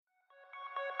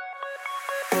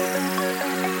Hello,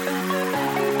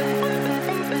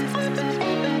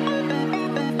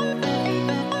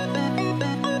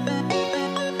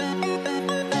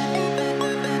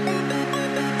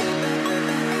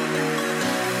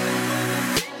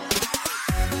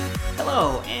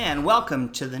 and welcome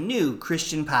to the New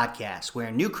Christian Podcast,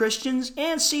 where new Christians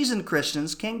and seasoned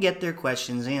Christians can get their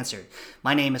questions answered.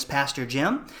 My name is Pastor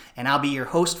Jim, and I'll be your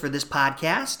host for this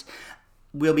podcast.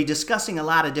 We'll be discussing a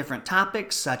lot of different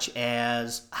topics, such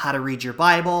as how to read your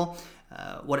Bible,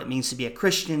 what it means to be a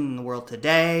Christian in the world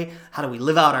today, how do we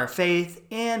live out our faith,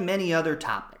 and many other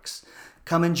topics.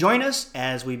 Come and join us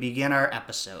as we begin our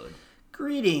episode.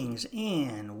 Greetings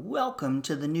and welcome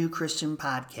to the New Christian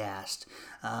Podcast.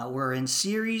 We're in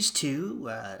Series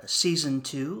 2, Season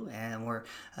 2, and we're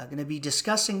going to be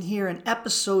discussing here in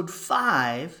Episode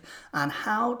 5 on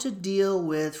how to deal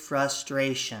with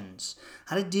frustrations.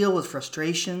 How to deal with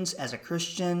frustrations as a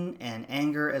Christian and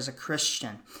anger as a Christian.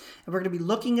 And we're going to be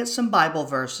looking at some Bible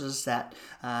verses that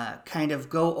kind of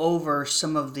go over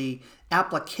some of the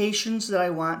applications that I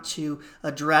want to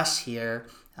address here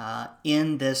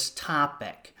in this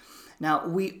topic. Now,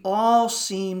 we all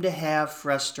seem to have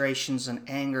frustrations and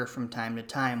anger from time to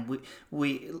time.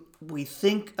 We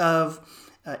think of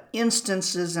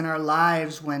instances in our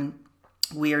lives when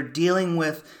we are dealing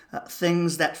with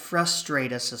things that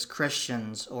frustrate us as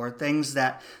Christians or things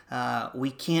that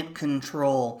we can't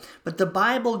control. But the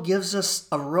Bible gives us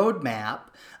a roadmap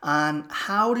on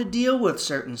how to deal with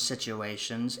certain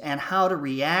situations and how to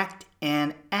react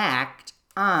and act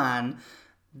on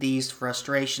these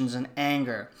frustrations and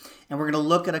anger. And we're going to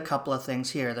look at a couple of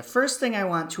things here. The first thing I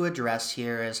want to address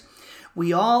here is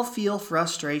we all feel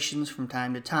frustrations from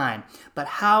time to time, but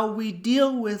how we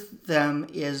deal with them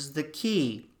is the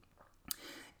key.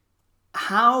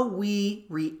 How we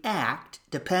react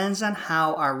depends on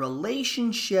how our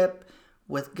relationship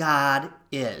with God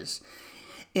is.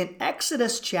 In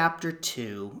Exodus chapter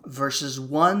 2, verses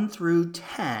 1 through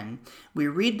 10, we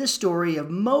read the story of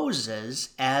Moses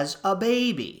as a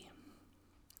baby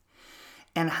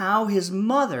and how his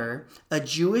mother, a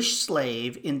Jewish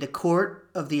slave in the court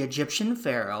of the Egyptian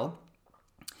Pharaoh,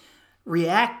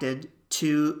 reacted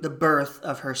to the birth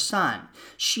of her son.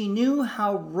 She knew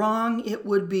how wrong it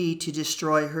would be to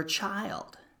destroy her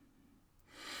child.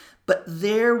 But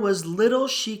there was little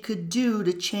she could do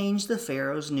to change the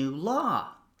Pharaoh's new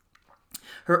law.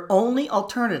 Her only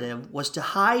alternative was to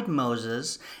hide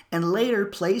Moses and later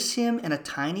place him in a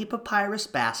tiny papyrus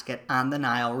basket on the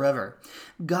Nile River.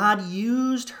 God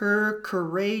used her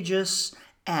courageous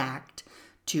act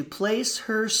to place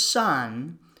her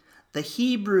son, the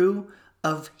Hebrew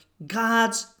of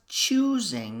God's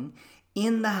choosing,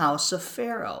 in the house of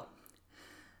Pharaoh.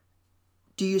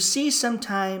 Do you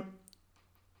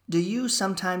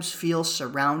sometimes feel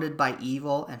surrounded by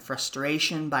evil and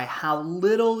frustration by how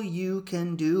little you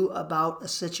can do about a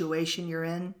situation you're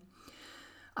in?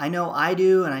 I know I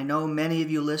do, and I know many of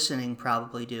you listening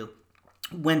probably do.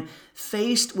 When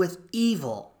faced with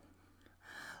evil,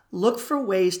 look for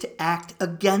ways to act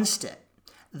against it.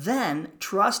 Then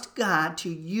trust God to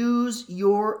use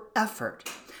your effort,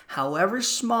 however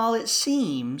small it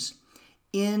seems,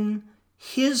 in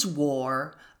His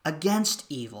war against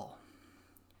evil.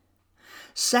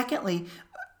 Secondly,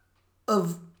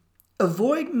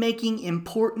 avoid making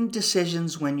important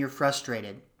decisions when you're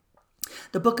frustrated.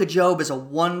 The book of Job is a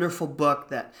wonderful book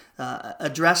that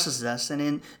addresses this. And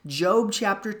in Job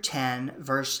chapter 10,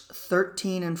 verse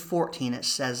 13 and 14, it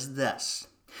says this: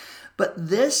 "But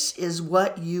this is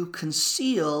what you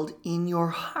concealed in your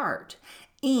heart,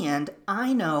 and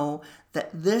I know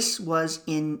that this was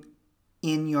in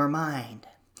your mind.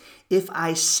 If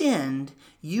I sinned,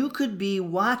 you could be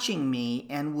watching me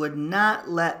and would not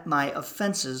let my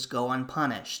offenses go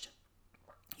unpunished."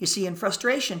 You see, in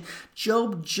frustration,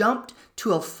 Job jumped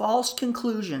to a false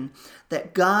conclusion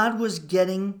that God was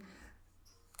going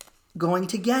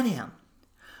to get him.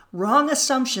 Wrong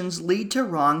assumptions lead to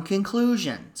wrong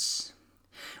conclusions.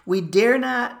 We dare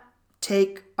not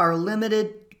take our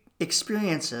limited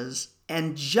experiences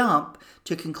and jump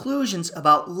to conclusions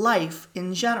about life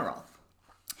in general.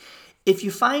 If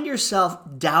you find yourself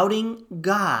doubting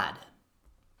God,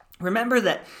 remember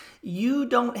that you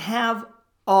don't have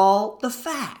all the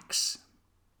facts.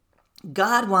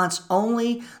 God wants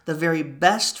only the very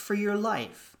best for your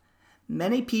life.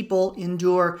 Many people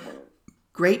endure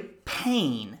great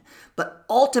pain, but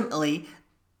ultimately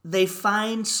they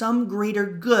find some greater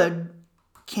good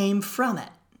came from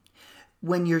it.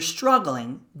 When you're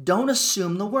struggling, don't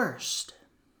assume the worst.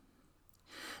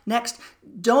 Next,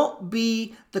 don't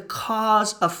be the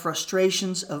cause of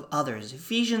frustrations of others.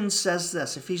 Ephesians says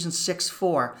this, Ephesians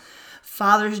 6:4,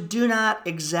 Fathers, do not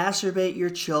exacerbate your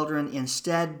children.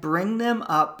 Instead, bring them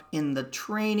up in the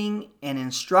training and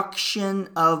instruction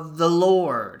of the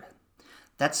Lord.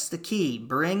 That's the key.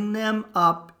 Bring them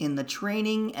up in the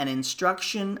training and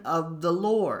instruction of the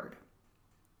Lord.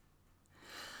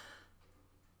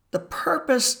 The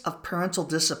purpose of parental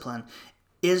discipline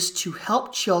is to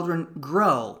help children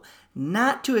grow,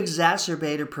 not to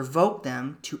exacerbate or provoke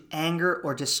them to anger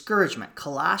or discouragement.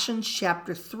 Colossians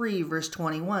chapter 3, verse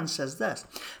 21 says this,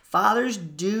 "Fathers,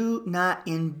 do not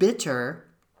embitter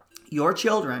your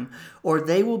children, or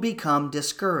they will become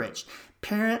discouraged."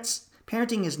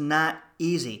 Parenting is not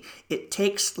easy. It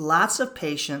takes lots of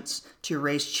patience to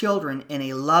raise children in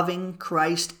a loving,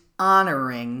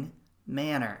 Christ-honoring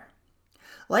manner.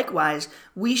 Likewise,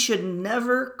 we should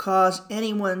never cause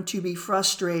anyone to be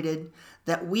frustrated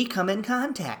that we come in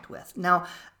contact with. Now,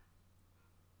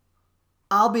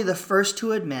 I'll be the first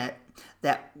to admit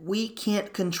that we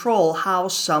can't control how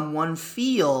someone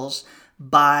feels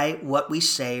by what we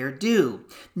say or do,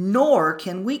 nor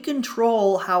can we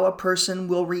control how a person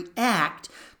will react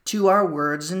to our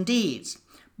words and deeds.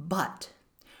 But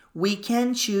we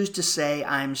can choose to say,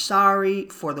 "I'm sorry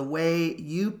for the way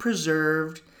you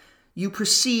perceived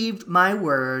my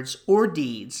words or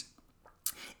deeds.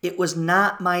 It was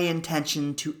not my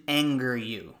intention to anger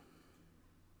you."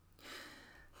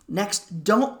 Next,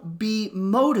 don't be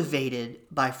motivated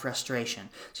by frustration.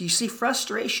 So you see,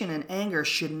 frustration and anger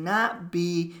should not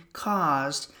be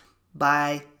causes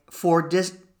for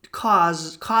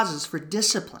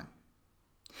discipline.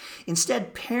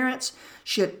 Instead, parents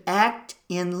should act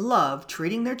in love,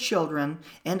 treating their children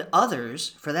and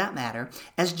others, for that matter,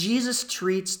 as Jesus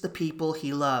treats the people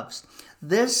he loves.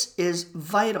 This is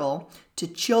vital to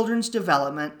children's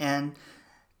development and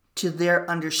to their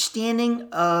understanding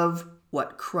of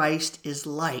what Christ is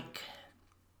like.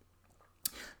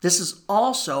 This is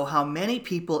also how many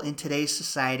people in today's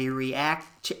society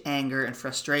react to anger and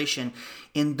frustration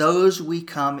in those we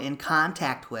come in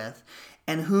contact with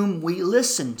and whom we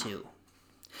listen to.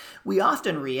 We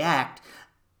often react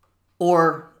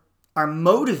or are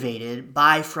motivated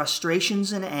by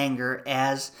frustrations and anger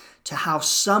as to how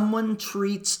someone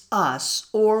treats us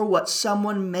or what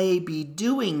someone may be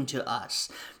doing to us.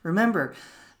 Remember,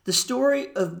 the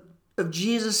story of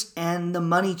Jesus and the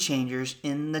money changers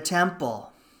in the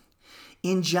temple.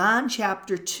 In John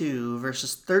chapter 2,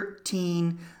 verses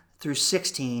 13 through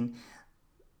 16,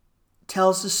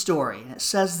 tells the story, and it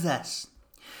says this,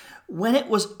 "When it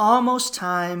was almost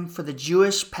time for the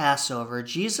Jewish Passover,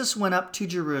 Jesus went up to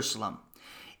Jerusalem.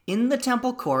 In the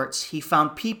temple courts, he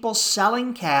found people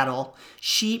selling cattle,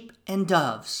 sheep, and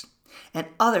doves, and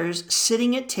others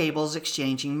sitting at tables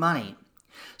exchanging money.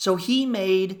 So he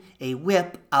made a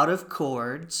whip out of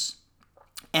cords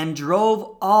and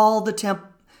drove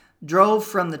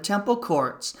from the temple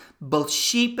courts both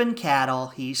sheep and cattle.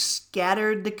 He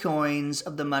scattered the coins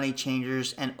of the money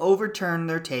changers and overturned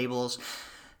their tables.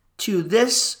 To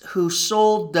this who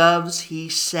sold doves, he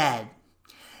said,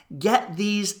 'Get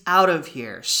these out of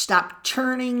here. Stop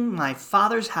turning my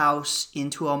Father's house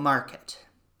into a market.'"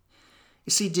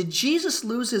 You see, did Jesus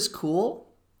lose his cool?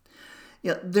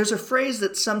 There's a phrase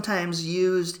that's sometimes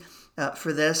used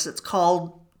for this. It's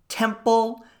called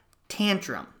temple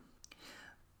tantrum.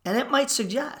 And it might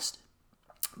suggest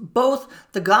both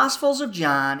the Gospels of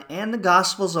John and the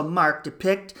Gospels of Mark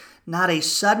depict not a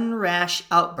sudden rash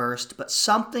outburst, but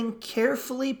something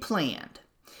carefully planned.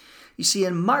 You see,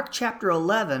 in Mark chapter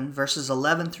 11, verses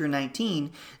 11 through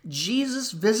 19,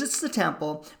 Jesus visits the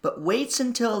temple, but waits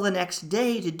until the next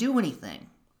day to do anything.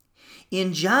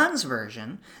 In John's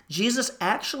version, Jesus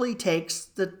actually takes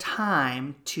the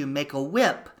time to make a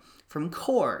whip from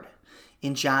cord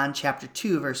in John chapter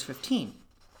 2, verse 15.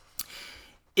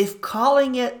 If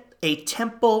calling it a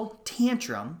temple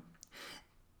tantrum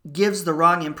gives the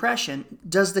wrong impression,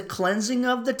 does the cleansing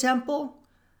of the temple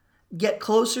get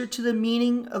closer to the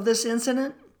meaning of this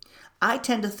incident? I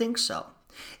tend to think so.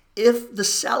 If the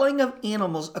selling of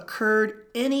animals occurred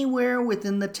anywhere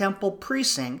within the temple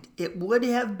precinct, it would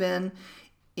have been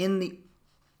in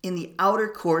the outer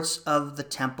courts of the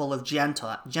temple of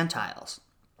Gentiles.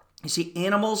 You see,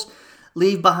 animals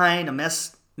leave behind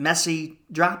messy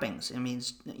droppings. It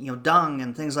means, dung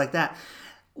and things like that,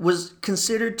 was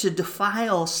considered to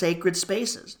defile sacred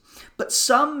spaces. But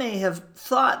some may have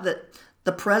thought that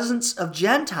the presence of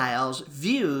Gentiles,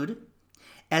 viewed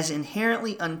as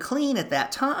inherently unclean at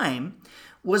that time,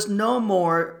 was no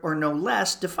more or no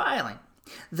less defiling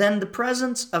than the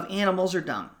presence of animals or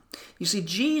dung. You see,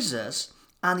 Jesus,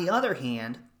 on the other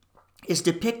hand, is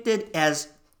depicted as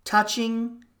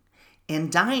touching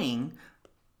and dining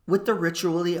with the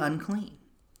ritually unclean.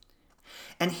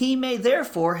 and he may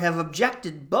therefore have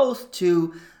objected both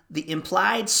to the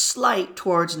implied slight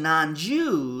towards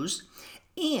non-Jews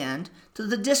and to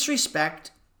the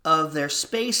disrespect of their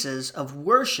spaces of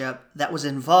worship that was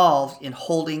involved in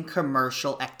holding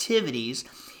commercial activities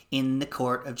in the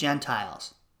court of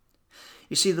Gentiles.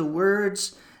 You see, the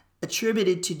words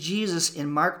attributed to Jesus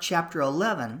in Mark chapter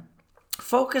 11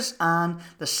 focus on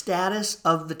the status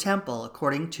of the temple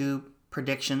according to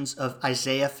predictions of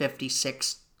Isaiah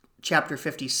 56, chapter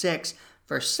 56,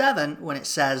 verse 7, when it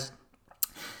says,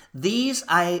 "These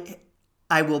I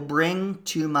will bring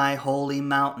to my holy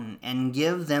mountain and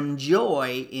give them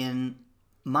joy in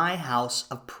my house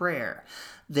of prayer.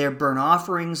 Their burnt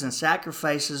offerings and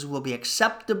sacrifices will be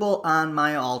acceptable on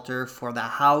my altar, for the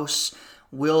house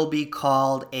will be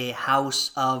called a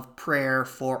house of prayer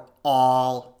for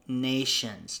all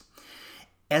nations."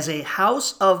 As a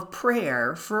house of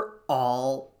prayer for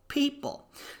all people.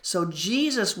 So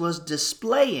Jesus was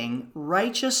displaying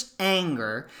righteous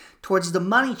anger towards the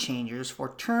money changers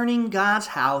for turning God's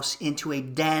house into a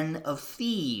den of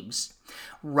thieves,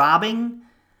 robbing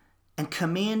the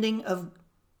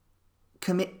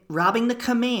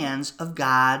commands of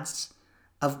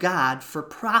God for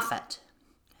profit.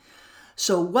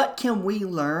 So what can we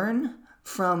learn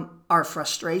from our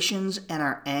frustrations and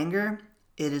our anger?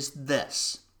 It is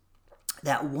this: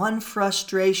 that one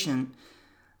frustrations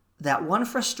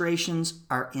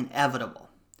are inevitable.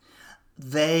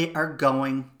 They are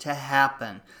going to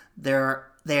happen. They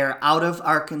are out of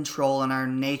our control and our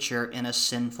nature in a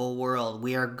sinful world.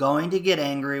 We are going to get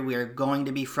angry. We are going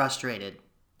to be frustrated.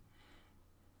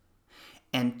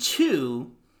 And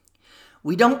two,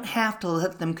 we don't have to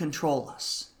let them control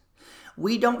us.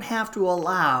 We don't have to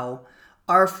allow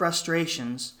our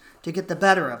frustrations to get the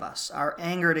better of us, our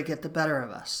anger to get the better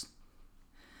of us.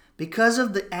 Because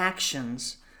of the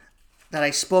actions that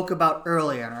I spoke about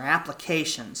earlier, and our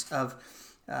applications of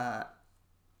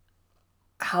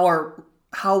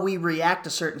how we react to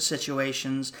certain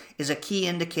situations is a key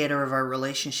indicator of our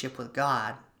relationship with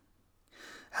God.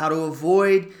 How to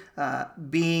avoid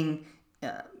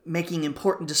making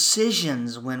important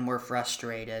decisions when we're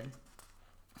frustrated,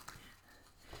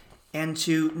 and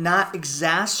to not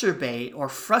exacerbate or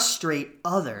frustrate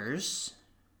others,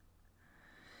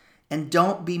 and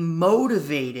don't be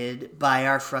motivated by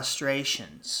our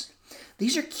frustrations.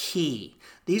 These are key.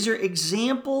 These are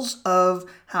examples of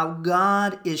how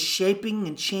God is shaping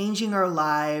and changing our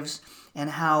lives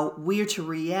and how we are to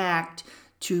react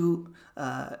to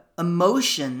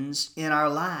emotions in our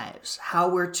lives, how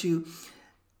we're to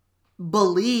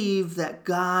believe that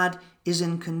God is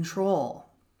in control.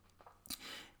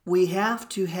 We have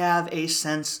to have a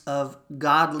sense of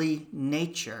godly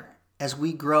nature as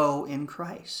we grow in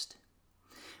Christ.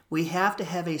 We have to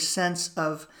have a sense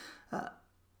of, I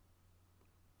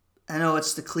know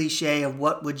it's the cliche of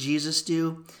what would Jesus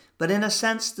do, but in a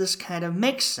sense, this kind of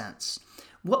makes sense.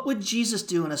 What would Jesus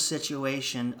do in a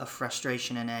situation of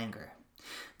frustration and anger?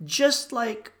 Just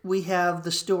like we have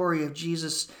the story of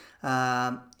Jesus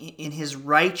in his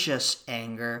righteous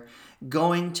anger,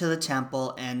 going to the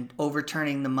temple and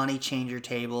overturning the money changer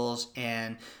tables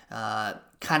and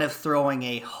kind of throwing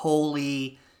a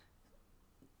holy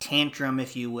tantrum,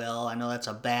 if you will. I know that's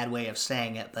a bad way of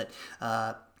saying it, but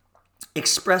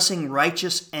expressing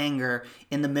righteous anger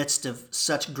in the midst of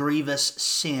such grievous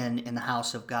sin in the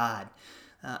house of God.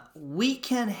 We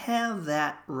can have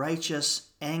that righteous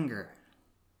anger,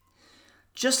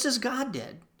 just as God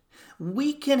did.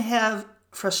 We can have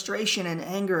frustration and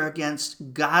anger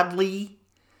against godly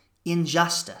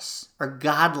injustice, or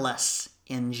godless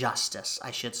injustice,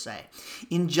 I should say.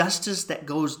 Injustice that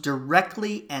goes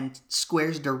directly and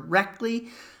squares directly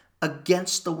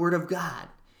against the Word of God.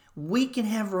 We can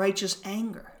have righteous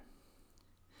anger.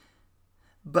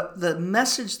 But the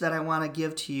message that I want to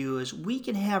give to you is we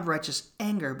can have righteous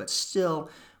anger, but still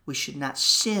we should not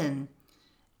sin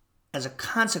as a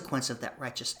consequence of that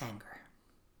righteous anger.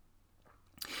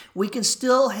 We can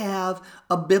still have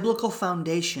a biblical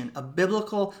foundation, a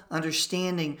biblical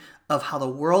understanding of how the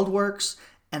world works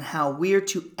and how we are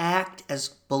to act as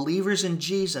believers in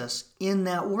Jesus in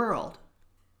that world.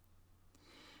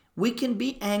 We can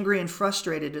be angry and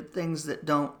frustrated at things that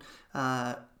don't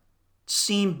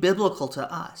seem biblical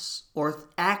to us, or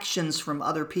actions from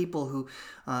other people who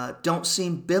don't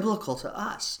seem biblical to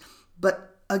us.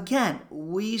 But again,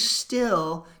 we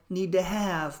still need to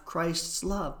have Christ's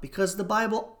love, because the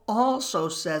Bible also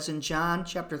says in John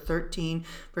chapter 13,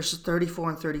 verses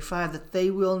 34 and 35, that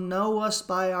they will know us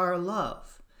by our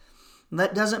love. And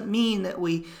that doesn't mean that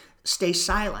we stay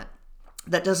silent.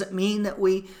 That doesn't mean that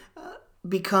we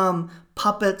become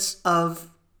puppets of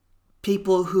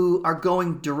people who are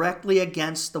going directly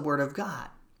against the Word of God.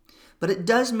 But it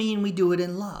does mean we do it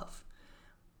in love.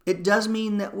 It does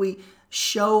mean that we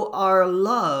show our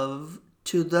love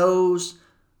to those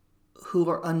who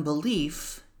are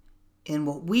unbelief in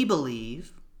what we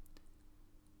believe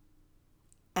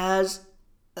as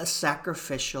a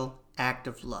sacrificial act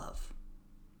of love.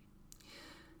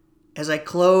 As I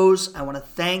close, I want to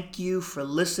thank you for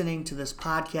listening to this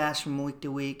podcast from week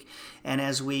to week. And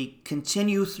as we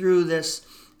continue through this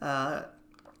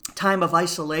time of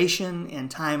isolation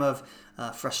and time of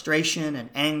frustration and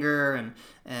anger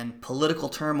and political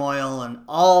turmoil and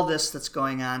all this that's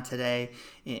going on today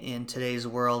in today's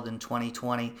world in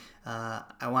 2020,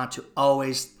 I want to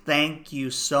always thank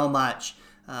you so much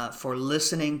for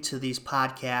listening to these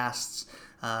podcasts.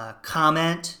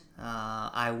 Comment.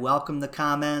 I welcome the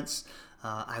comments.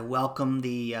 I welcome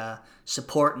the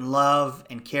support and love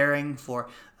and caring for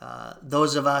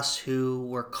those of us who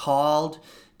were called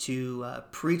to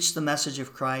preach the message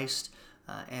of Christ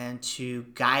and to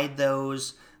guide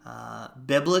those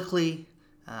biblically.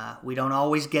 We don't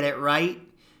always get it right,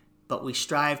 but we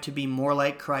strive to be more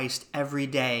like Christ every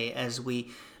day as we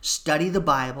study the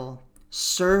Bible,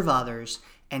 serve others,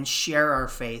 and share our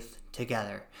faith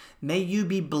together. May you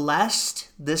be blessed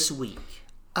this week.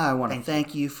 I want to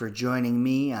thank you for joining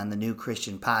me on the New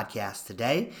Christian Podcast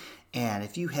today. And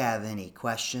if you have any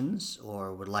questions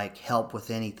or would like help with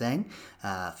anything,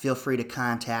 feel free to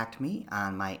contact me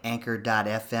on my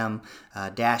Anchor.fm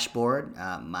dashboard,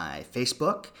 my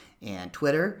Facebook and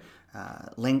Twitter.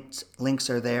 Links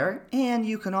are there. And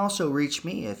you can also reach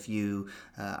me if you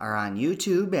are on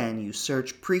YouTube and you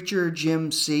search Preacher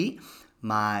Jim C.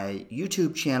 My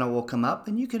YouTube channel will come up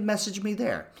and you can message me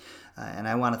there. And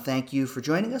I want to thank you for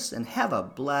joining us and have a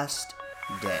blessed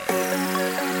day.